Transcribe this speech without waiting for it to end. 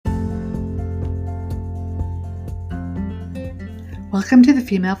Welcome to the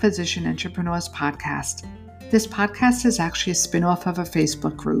Female Physician Entrepreneurs Podcast. This podcast is actually a spin-off of a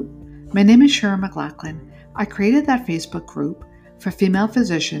Facebook group. My name is Sharon McLaughlin. I created that Facebook group for female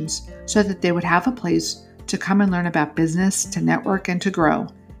physicians so that they would have a place to come and learn about business, to network, and to grow.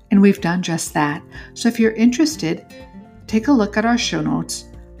 And we've done just that. So if you're interested, take a look at our show notes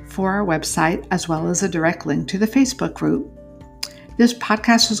for our website as well as a direct link to the Facebook group. This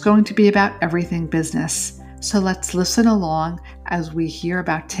podcast is going to be about everything business. So let's listen along as we hear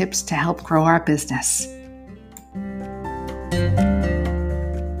about tips to help grow our business.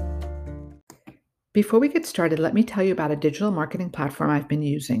 Before we get started, let me tell you about a digital marketing platform I've been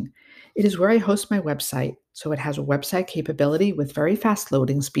using. It is where I host my website. So it has a website capability with very fast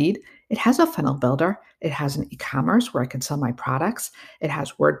loading speed. It has a funnel builder. It has an e-commerce where I can sell my products. It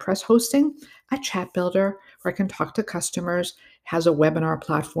has WordPress hosting, a chat builder where I can talk to customers. It has a webinar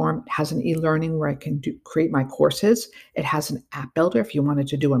platform. It has an e-learning where I can create my courses. It has an app builder if you wanted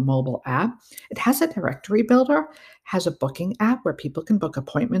to do a mobile app. It has a directory builder. It has a booking app where people can book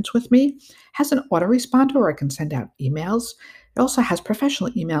appointments with me. It has an autoresponder where I can send out emails. It also has professional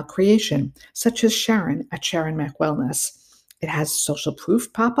email creation, such as Sharon at Sharon Mac Wellness. It has social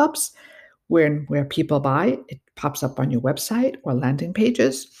proof pop-ups where people buy. It pops up on your website or landing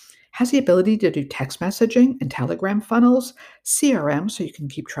pages. It has the ability to do text messaging and Telegram funnels, CRM, so you can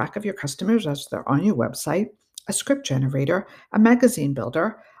keep track of your customers as they're on your website, a script generator, a magazine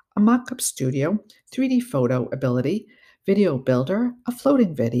builder, a mock-up studio, 3D photo ability, video builder, a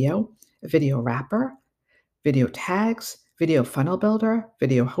floating video, a video wrapper, video tags, video funnel builder,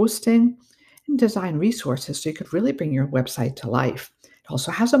 video hosting, and design resources so you could really bring your website to life. It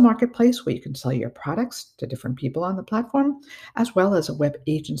also has a marketplace where you can sell your products to different people on the platform, as well as a web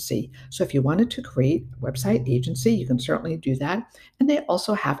agency. So if you wanted to create a website agency, you can certainly do that. And they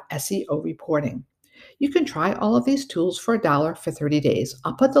also have SEO reporting. You can try all of these tools for $1 for 30 days.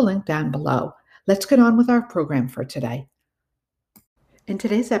 I'll put the link down below. Let's get on with our program for today. In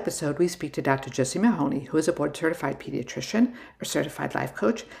today's episode, we speak to Dr. Jessie Mahoney, who is a board-certified pediatrician, a certified life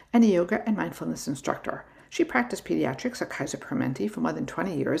coach, and a yoga and mindfulness instructor. She practiced pediatrics at Kaiser Permanente for more than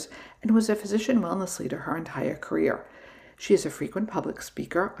 20 years and was a physician wellness leader her entire career. She is a frequent public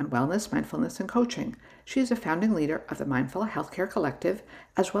speaker on wellness, mindfulness, and coaching. She is a founding leader of the Mindful Healthcare Collective,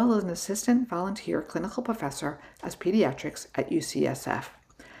 as well as an assistant volunteer clinical professor as pediatrics at UCSF.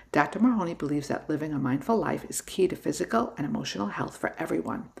 Dr. Mahoney believes that living a mindful life is key to physical and emotional health for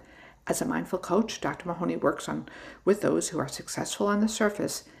everyone. As a mindful coach, Dr. Mahoney works with those who are successful on the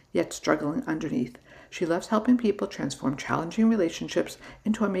surface, yet struggling underneath. She loves helping people transform challenging relationships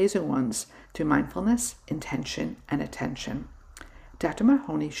into amazing ones through mindfulness, intention, and attention. Dr.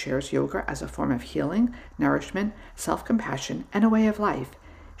 Mahoney shares yoga as a form of healing, nourishment, self-compassion, and a way of life.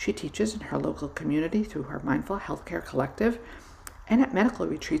 She teaches in her local community through her Mindful Healthcare Collective and at medical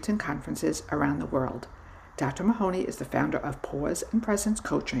retreats and conferences around the world. Dr. Mahoney is the founder of Pause and Presence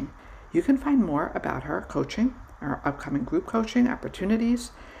Coaching. You can find more about her coaching, her upcoming group coaching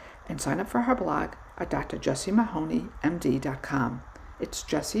opportunities, and sign up for her blog at drjessiemahoney.md.com. It's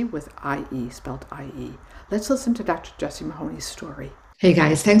Jessie with I-E, spelled I-E. Let's listen to Dr. Jessie Mahoney's story. Hey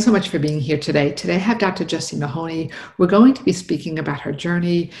guys, thanks so much for being here today. Today I have Dr. Jessie Mahoney. We're going to be speaking about her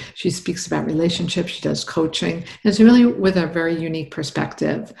journey. She speaks about relationships, she does coaching, and it's really with a very unique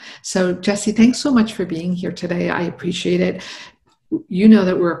perspective. So Jessie, thanks so much for being here today. I appreciate it. You know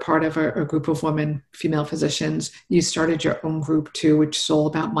that we're a part of a group of women, female physicians. You started your own group too, which is all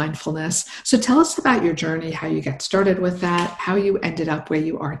about mindfulness. So tell us about your journey, how you got started with that, how you ended up where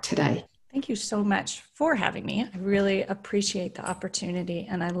you are today. Thank you so much for having me. I really appreciate the opportunity,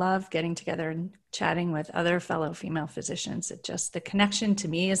 and I love getting together and chatting with other fellow female physicians. The connection to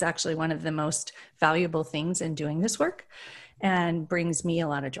me is actually one of the most valuable things in doing this work and brings me a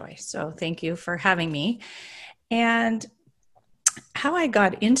lot of joy. So thank you for having me. And how I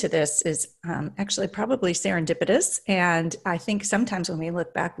got into this is actually probably serendipitous. And I think sometimes when we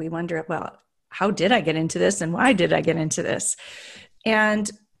look back, we wonder, well, how did I get into this and why did I get into this?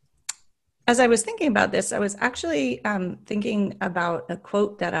 And as I was thinking about this, I was actually thinking about a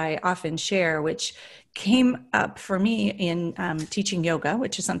quote that I often share, which came up for me in teaching yoga,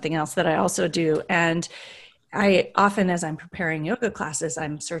 which is something else that I also do. And I often, as I'm preparing yoga classes,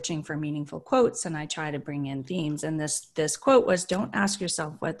 I'm searching for meaningful quotes and I try to bring in themes. And this quote was, don't ask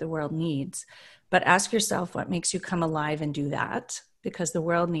yourself what the world needs, but ask yourself what makes you come alive and do that, because the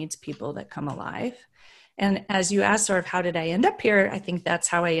world needs people that come alive. And as you asked sort of how did I end up here, I think that's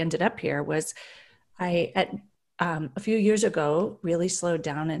how I ended up here was a few years ago really slowed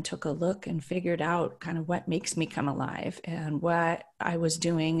down and took a look and figured out kind of what makes me come alive and what I was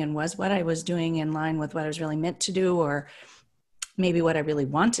doing and was what I was doing in line with what I was really meant to do or maybe what I really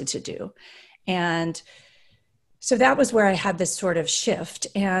wanted to do. And so that was where I had this sort of shift.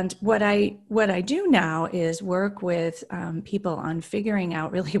 And what I do now is work with people on figuring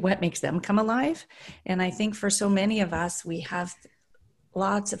out really what makes them come alive. And I think for so many of us, we have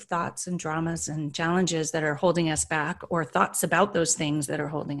lots of thoughts and dramas and challenges that are holding us back, or thoughts about those things that are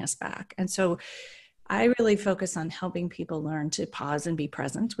holding us back. And so I really focus on helping people learn to pause and be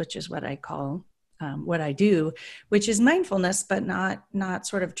present, which is what I call what I do, which is mindfulness, but not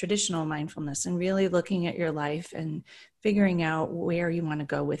sort of traditional mindfulness, and really looking at your life and figuring out where you want to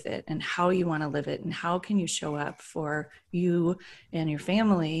go with it and how you want to live it, and how can you show up for you and your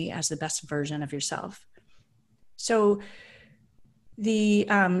family as the best version of yourself. So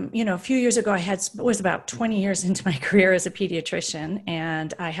a few years ago, I was about 20 years into my career as a pediatrician,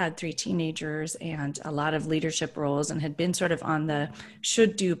 and I had 3 teenagers and a lot of leadership roles, and had been sort of on the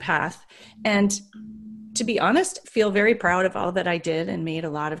should do path. And to be honest, feel very proud of all that I did and made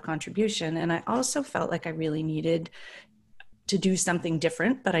a lot of contribution. And I also felt like I really needed to do something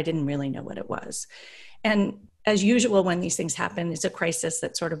different, but I didn't really know what it was. And as usual, when these things happen, it's a crisis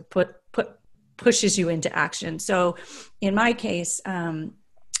that sort of pushes you into action. So in my case,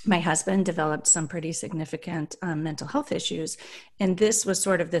 my husband developed some pretty significant mental health issues. And this was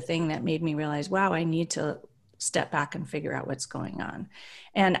sort of the thing that made me realize, wow, I need to step back and figure out what's going on.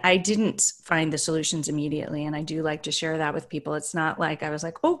 And I didn't find the solutions immediately. And I do like to share that with people. It's not like I was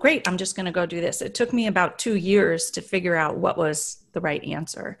like, oh, great, I'm just going to go do this. It took me about 2 years to figure out what was the right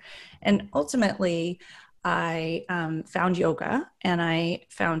answer. And ultimately, I found yoga and I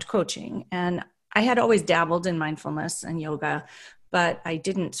found coaching. And I had always dabbled in mindfulness and yoga, but I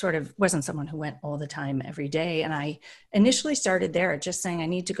wasn't someone who went all the time every day. And I initially started there just saying, I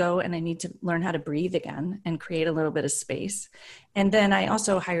need to go and I need to learn how to breathe again and create a little bit of space. And then I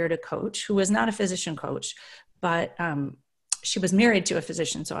also hired a coach who was not a physician coach, but she was married to a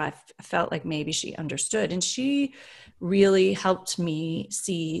physician. So I felt like maybe she understood. And she really helped me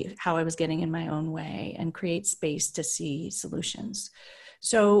see how I was getting in my own way and create space to see solutions.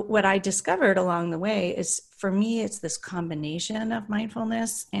 So what I discovered along the way is, for me, it's this combination of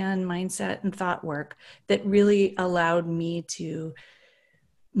mindfulness and mindset and thought work that really allowed me to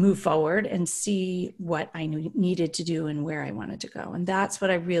move forward and see what I needed to do and where I wanted to go. And that's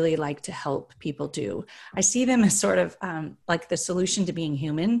what I really like to help people do. I see them as sort of like the solution to being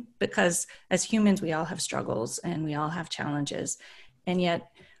human, because as humans, we all have struggles and we all have challenges. And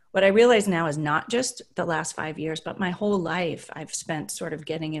yet, what I realize now is not just the last 5 years, but my whole life I've spent sort of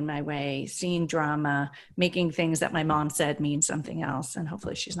getting in my way, seeing drama, making things that my mom said mean something else. And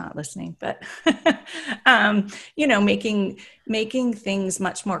hopefully she's not listening, but, making things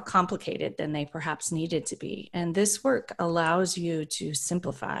much more complicated than they perhaps needed to be. And this work allows you to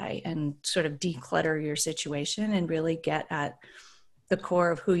simplify and sort of declutter your situation and really get at the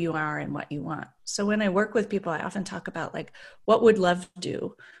core of who you are and what you want. So when I work with people, I often talk about like, what would love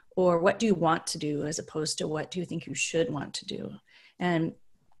do? Or what do you want to do, as opposed to what do you think you should want to do? And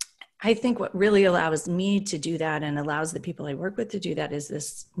I think what really allows me to do that and allows the people I work with to do that is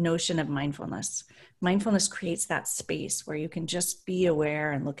this notion of mindfulness. Mindfulness creates that space where you can just be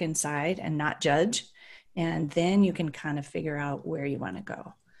aware and look inside and not judge. And then you can kind of figure out where you want to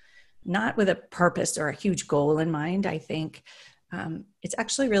go. Not with a purpose or a huge goal in mind. I think it's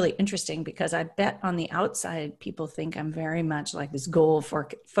actually really interesting, because I bet on the outside, people think I'm very much like this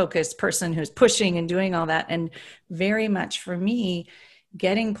goal-focused person who's pushing and doing all that. And very much for me,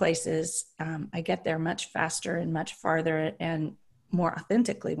 getting places, I get there much faster and much farther and more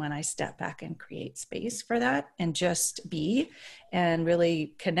authentically when I step back and create space for that and just be and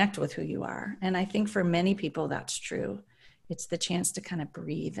really connect with who you are. And I think for many people, that's true. It's the chance to kind of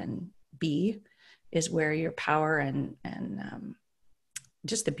breathe and be is where your power and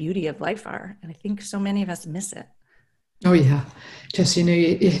just the beauty of life are. And I think so many of us miss it. Oh, yeah. Just, you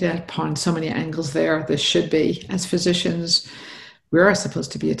hit upon so many angles there. This should be, as physicians, we're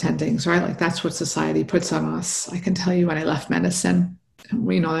supposed to be attendings, right? Like that's what society puts on us. I can tell you when I left medicine,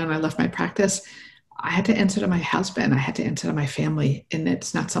 when I left my practice, I had to answer to my husband. I had to answer to my family. And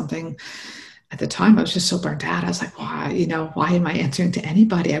it's not something, at the time, I was just so burnt out. I was like, why am I answering to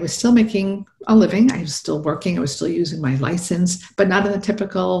anybody? I was still making a living. I was still working. I was still using my license, but not in the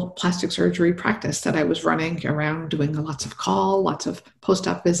typical plastic surgery practice that I was running around, doing lots of lots of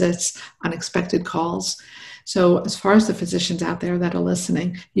post-op visits, unexpected calls. So as far as the physicians out there that are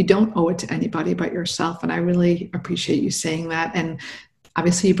listening, you don't owe it to anybody but yourself. And I really appreciate you saying that. And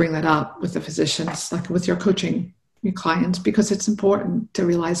obviously you bring that up with the physicians, like with your coaching your clients, because it's important to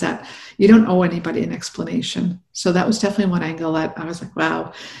realize that you don't owe anybody an explanation. So that was definitely one angle that I was like,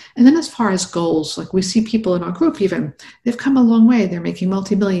 wow. And then as far as goals, like we see people in our group, even they've come a long way. They're making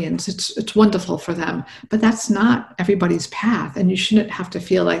multi-millions. It's wonderful for them, but that's not everybody's path. And you shouldn't have to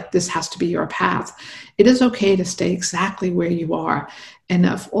feel like this has to be your path. It is okay to stay exactly where you are. And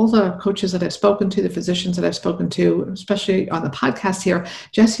of all the coaches that I've spoken to, the physicians that I've spoken to, especially on the podcast here,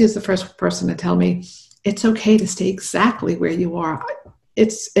 Jessie is the first person to tell me it's okay to stay exactly where you are.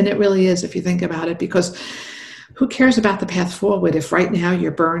 And it really is, if you think about it, because who cares about the path forward if right now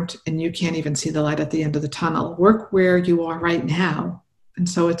you're burnt and you can't even see the light at the end of the tunnel? Work where you are right now. And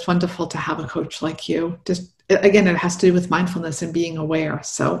so it's wonderful to have a coach like you. Just again, it has to do with mindfulness and being aware.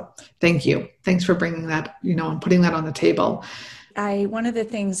 So thank you. Thanks for bringing that, and putting that on the table. One of the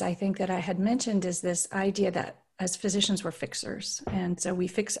things I think that I had mentioned is this idea that as physicians, we're fixers. And so we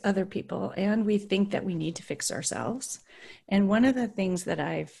fix other people and we think that we need to fix ourselves. And one of the things that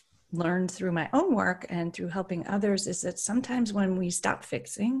I've learned through my own work and through helping others is that sometimes when we stop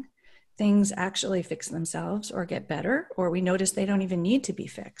fixing, things actually fix themselves or get better, or we notice they don't even need to be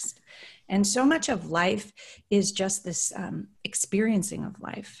fixed. And so much of life is just this experiencing of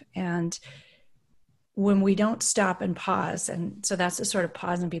life. And when we don't stop and pause, and so that's the sort of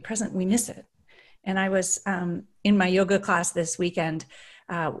pause and be present, we miss it. And I was in my yoga class this weekend,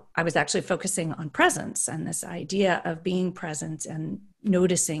 I was actually focusing on presence and this idea of being present and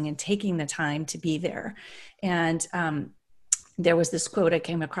noticing and taking the time to be there. And there was this quote I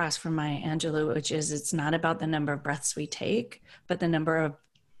came across from Maya Angelou, which is, it's not about the number of breaths we take, but the number of,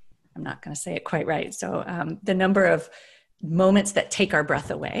 I'm not going to say it quite right. So the number of moments that take our breath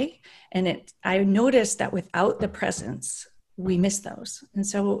away. And I noticed that without the presence, we miss those. And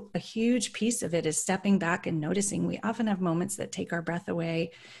so a huge piece of it is stepping back and noticing we often have moments that take our breath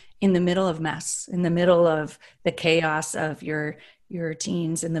away in the middle of mess, in the middle of the chaos of your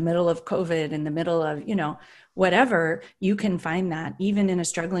teens, in the middle of COVID, in the middle of, whatever. You can find that even in a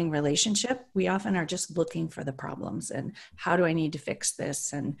struggling relationship, we often are just looking for the problems and how do I need to fix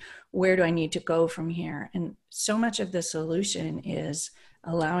this? And where do I need to go from here? And so much of the solution is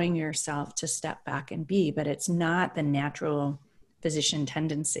allowing yourself to step back and be, but it's not the natural physician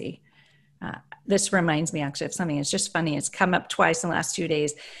tendency. This reminds me actually of something. It's just funny. It's come up twice in the last 2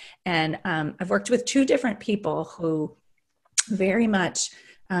 days. And I've worked with two different people who very much,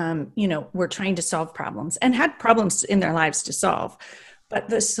 were trying to solve problems and had problems in their lives to solve. But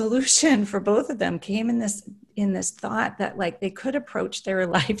the solution for both of them came in this thought that like they could approach their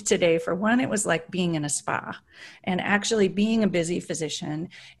life today. For one, it was like being in a spa and actually being a busy physician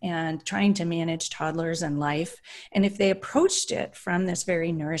and trying to manage toddlers and life. And if they approached it from this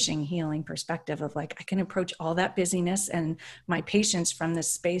very nourishing, healing perspective of like, I can approach all that busyness and my patients from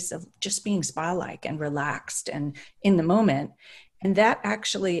this space of just being spa-like and relaxed and in the moment. And that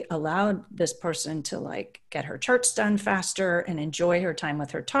actually allowed this person to like get her charts done faster and enjoy her time with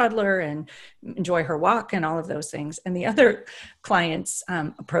her toddler and enjoy her walk and all of those things. And the other client's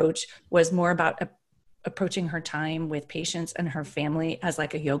approach was more about approaching her time with patients and her family as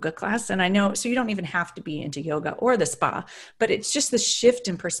like a yoga class. And I know, so you don't even have to be into yoga or the spa, but it's just the shift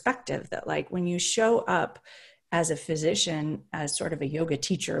in perspective that like when you show up as a physician, as sort of a yoga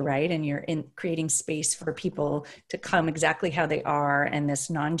teacher, right? And you're in creating space for people to come exactly how they are and this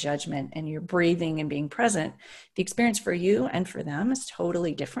non-judgment and you're breathing and being present, the experience for you and for them is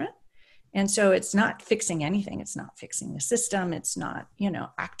totally different. And so it's not fixing anything. It's not fixing the system. It's not,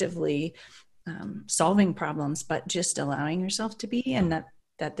 actively solving problems, but just allowing yourself to be, and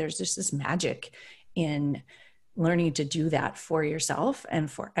that there's just this magic in learning to do that for yourself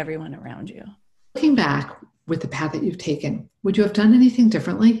and for everyone around you. Looking back with the path that you've taken, would you have done anything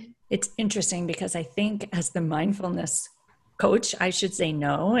differently? It's interesting because I think as the mindfulness coach, I should say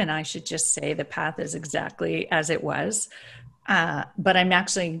no, and I should just say the path is exactly as it was. But I'm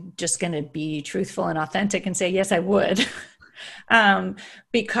actually just going to be truthful and authentic and say, yes, I would.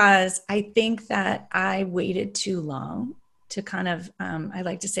 Because I think that I waited too long to kind of, I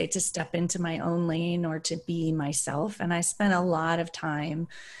like to say, to step into my own lane or to be myself. And I spent a lot of time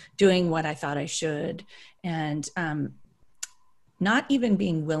doing what I thought I should and not even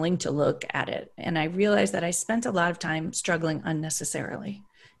being willing to look at it. And I realized that I spent a lot of time struggling unnecessarily,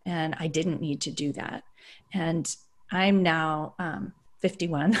 and I didn't need to do that. And I'm now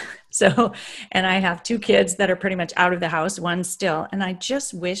 51. And I have two kids that are pretty much out of the house, one still. And I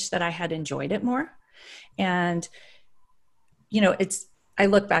just wish that I had enjoyed it more. And, I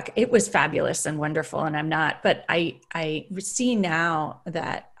look back, it was fabulous and wonderful, and I'm not, but I see now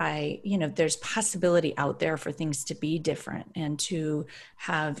that there's possibility out there for things to be different and to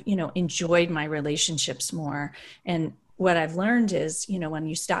have, enjoyed my relationships more. And what I've learned is, when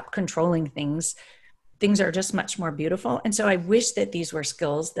you stop controlling things, things are just much more beautiful. And so I wish that these were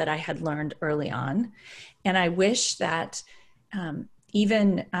skills that I had learned early on. And I wish that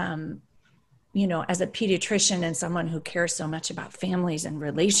even as a pediatrician and someone who cares so much about families and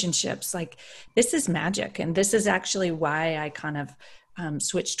relationships, like, this is magic. And this is actually why I kind of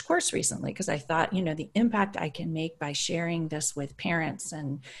switched course recently, because I thought, the impact I can make by sharing this with parents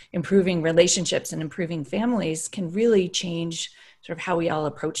and improving relationships and improving families can really change sort of how we all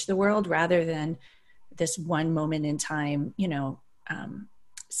approach the world, rather than this one moment in time,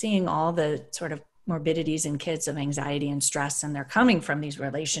 seeing all the sort of morbidities in kids of anxiety and stress, and they're coming from these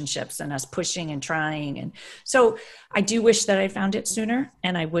relationships and us pushing and trying. And so I do wish that I found it sooner,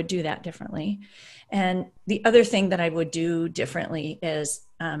 and I would do that differently. And the other thing that I would do differently is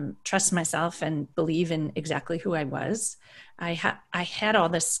trust myself and believe in exactly who I was. I had all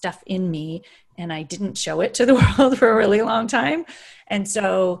this stuff in me, and I didn't show it to the world for a really long time. And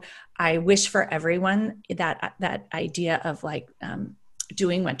so I wish for everyone that idea of like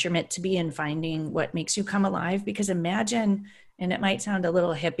doing what you're meant to be and finding what makes you come alive. Because imagine, and it might sound a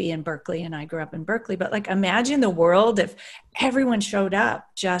little hippie in Berkeley, and I grew up in Berkeley, but like, imagine the world if everyone showed up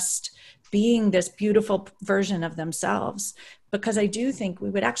just being this beautiful version of themselves. Because I do think we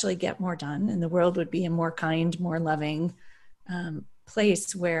would actually get more done, and the world would be a more kind, more loving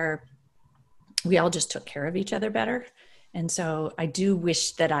place where we all just took care of each other better. And so I do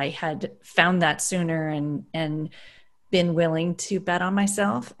wish that I had found that sooner and been willing to bet on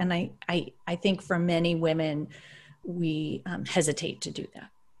myself. And I think for many women, we hesitate to do that.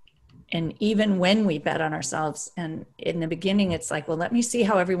 And even when we bet on ourselves, and in the beginning, it's like, well, let me see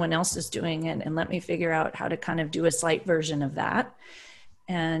how everyone else is doing it, and let me figure out how to kind of do a slight version of that.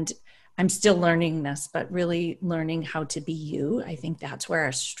 And I'm still learning this, but really learning how to be you. I think that's where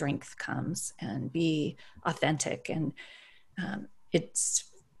our strength comes, and be authentic. And it's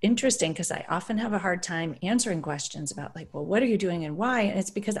interesting because I often have a hard time answering questions about like, well, what are you doing and why? And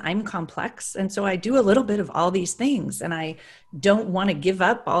it's because I'm complex. And so I do a little bit of all these things, and I don't want to give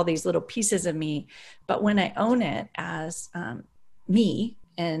up all these little pieces of me. But when I own it as me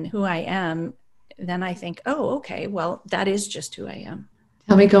and who I am, then I think, oh, okay, well, that is just who I am.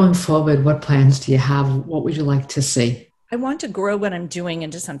 Tell me, going forward, what plans do you have? What would you like to see? I want to grow what I'm doing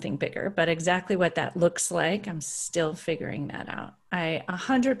into something bigger, but exactly what that looks like, I'm still figuring that out. I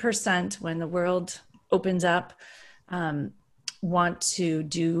 100%, when the world opens up, want to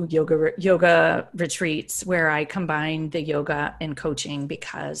do yoga retreats where I combine the yoga and coaching,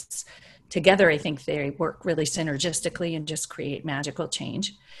 because together I think they work really synergistically and just create magical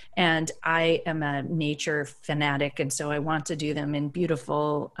change. And I am a nature fanatic, and so I want to do them in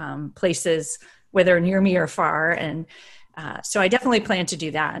beautiful places, whether near me or far. And so I definitely plan to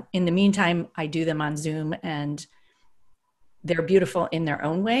do that. In the meantime, I do them on Zoom, and they're beautiful in their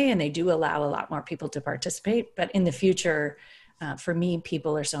own way, and they do allow a lot more people to participate. But in the future, for me,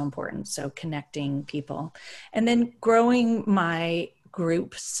 people are so important. So connecting people, and then growing my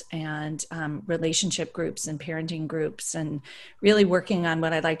groups and relationship groups and parenting groups, and really working on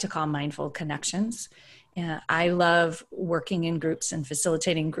what I like to call mindful connections. I love working in groups and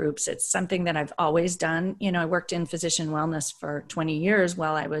facilitating groups. It's something that I've always done. I worked in physician wellness for 20 years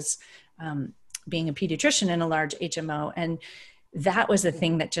while I was being a pediatrician in a large HMO. And that was the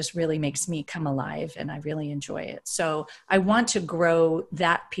thing that just really makes me come alive, and I really enjoy it. So I want to grow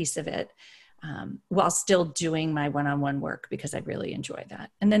that piece of it while still doing my one-on-one work, because I really enjoy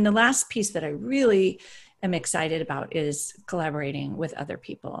that. And then the last piece that I really am excited about is collaborating with other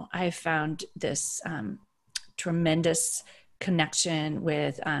people. I've found this tremendous connection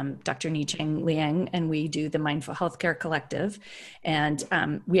with Dr. Ni-Cheng Liang, and we do the Mindful Healthcare Collective. And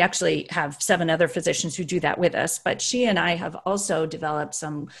we actually have 7 other physicians who do that with us, but she and I have also developed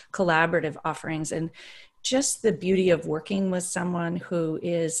some collaborative offerings. And just the beauty of working with someone who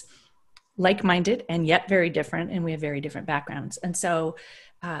is like-minded and yet very different, and we have very different backgrounds. And so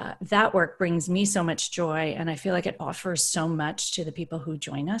that work brings me so much joy, and I feel like it offers so much to the people who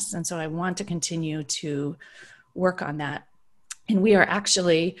join us. And so I want to continue to work on that. And we are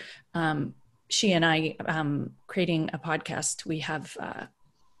actually, she and I, creating a podcast. We have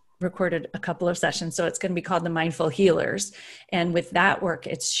recorded a couple of sessions. So it's going to be called the Mindful Healers. And with that work,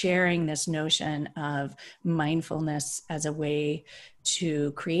 it's sharing this notion of mindfulness as a way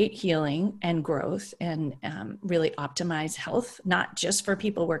to create healing and growth and really optimize health, not just for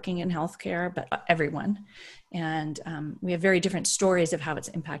people working in healthcare, but everyone. And we have very different stories of how it's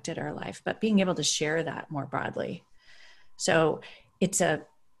impacted our life, but being able to share that more broadly. So it's a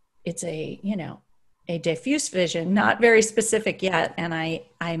diffuse vision, not very specific yet. And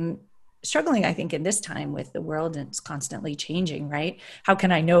I'm struggling, I think, in this time with the world, and it's constantly changing, right? How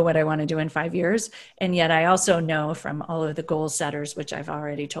can I know what I want to do in 5 years? And yet I also know from all of the goal setters, which I've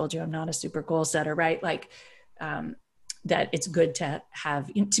already told you, I'm not a super goal setter, right? Like that it's good to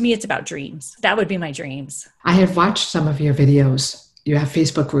have, to me, it's about dreams. That would be my dreams. I have watched some of your videos. You have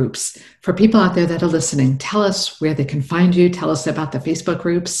Facebook groups. For people out there that are listening, tell us where they can find you. Tell us about the Facebook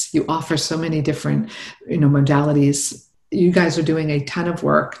groups. You offer so many different, modalities. You guys are doing a ton of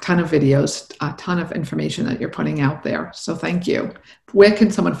work, ton of videos, a ton of information that you're putting out there. So thank you. Where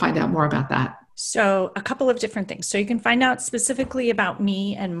can someone find out more about that? So a couple of different things. So you can find out specifically about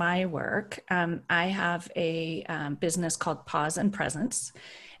me and my work. I have a business called Pause and Presence.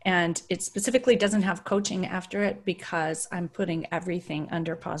 And it specifically doesn't have coaching after it because I'm putting everything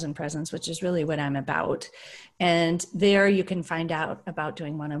under Pause and Presence, which is really what I'm about. And there you can find out about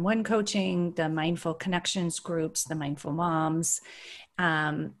doing one-on-one coaching, the Mindful Connections groups, the Mindful Moms.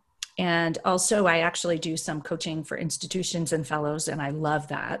 And also I actually do some coaching for institutions and fellows, and I love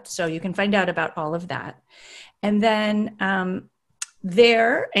that. So you can find out about all of that. And then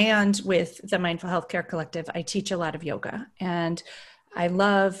there and with the Mindful Healthcare Collective, I teach a lot of yoga, and I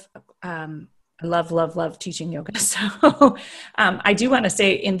love teaching yoga. So I do want to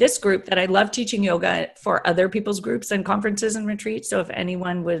say in this group that I love teaching yoga for other people's groups and conferences and retreats. So if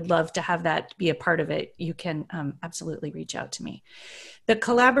anyone would love to have that be a part of it, you can absolutely reach out to me. The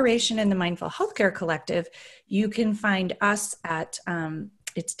collaboration in the Mindful Healthcare Collective, you can find us at,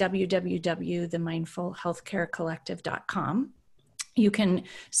 it's www.themindfulhealthcarecollective.com. You can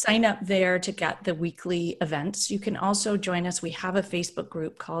sign up there to get the weekly events. You can also join us. We have a Facebook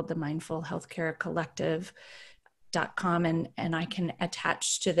group called the Mindful Healthcare Collective.com, and I can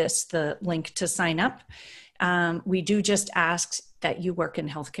attach to this the link to sign up. We do just ask that you work in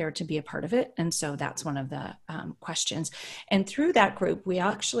healthcare to be a part of it. And so that's one of the questions. And through that group, we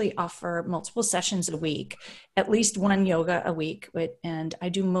actually offer multiple sessions a week, at least one yoga a week. And I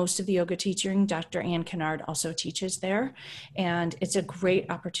do most of the yoga teaching. Dr. Ann Kennard also teaches there. And it's a great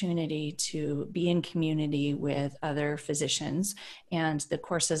opportunity to be in community with other physicians. And the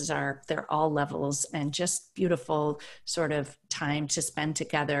courses they're all levels and just beautiful sort of time to spend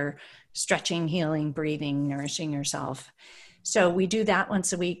together, stretching, healing, breathing, nourishing yourself. So we do that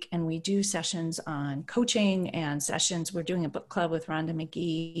once a week, and we do sessions on coaching and sessions. We're doing a book club with Rhonda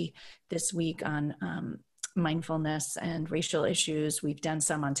McGee this week on mindfulness and racial issues. We've done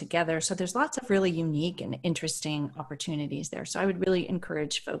some on Together. So there's lots of really unique and interesting opportunities there. So I would really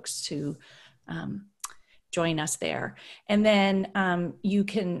encourage folks to join us there. And then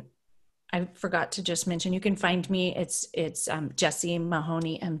I forgot to just mention, you can find me. It's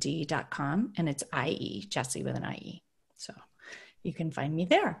JessieMahoneyMD.com, and it's IE, Jessie with an IE. So you can find me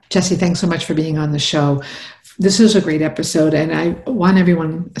there. Jessie, thanks so much for being on the show. This is a great episode, and I want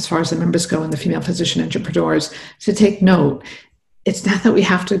everyone, as far as the members go and the female physician entrepreneurs, to take note. It's not that we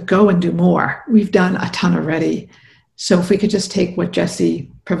have to go and do more. We've done a ton already. So if we could just take what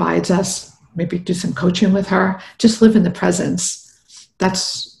Jessie provides us, maybe do some coaching with her, just live in the presence.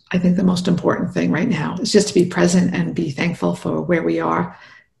 That's, I think, the most important thing right now is just to be present and be thankful for where we are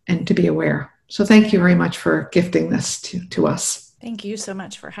and to be aware. So thank you very much for gifting this to us. Thank you so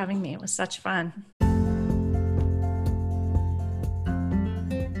much for having me. It was such fun.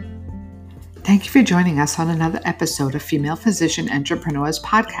 Thank you for joining us on another episode of Female Physician Entrepreneurs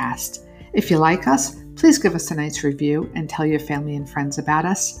Podcast. If you like us, please give us a nice review and tell your family and friends about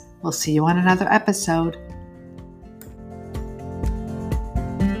us. We'll see you on another episode.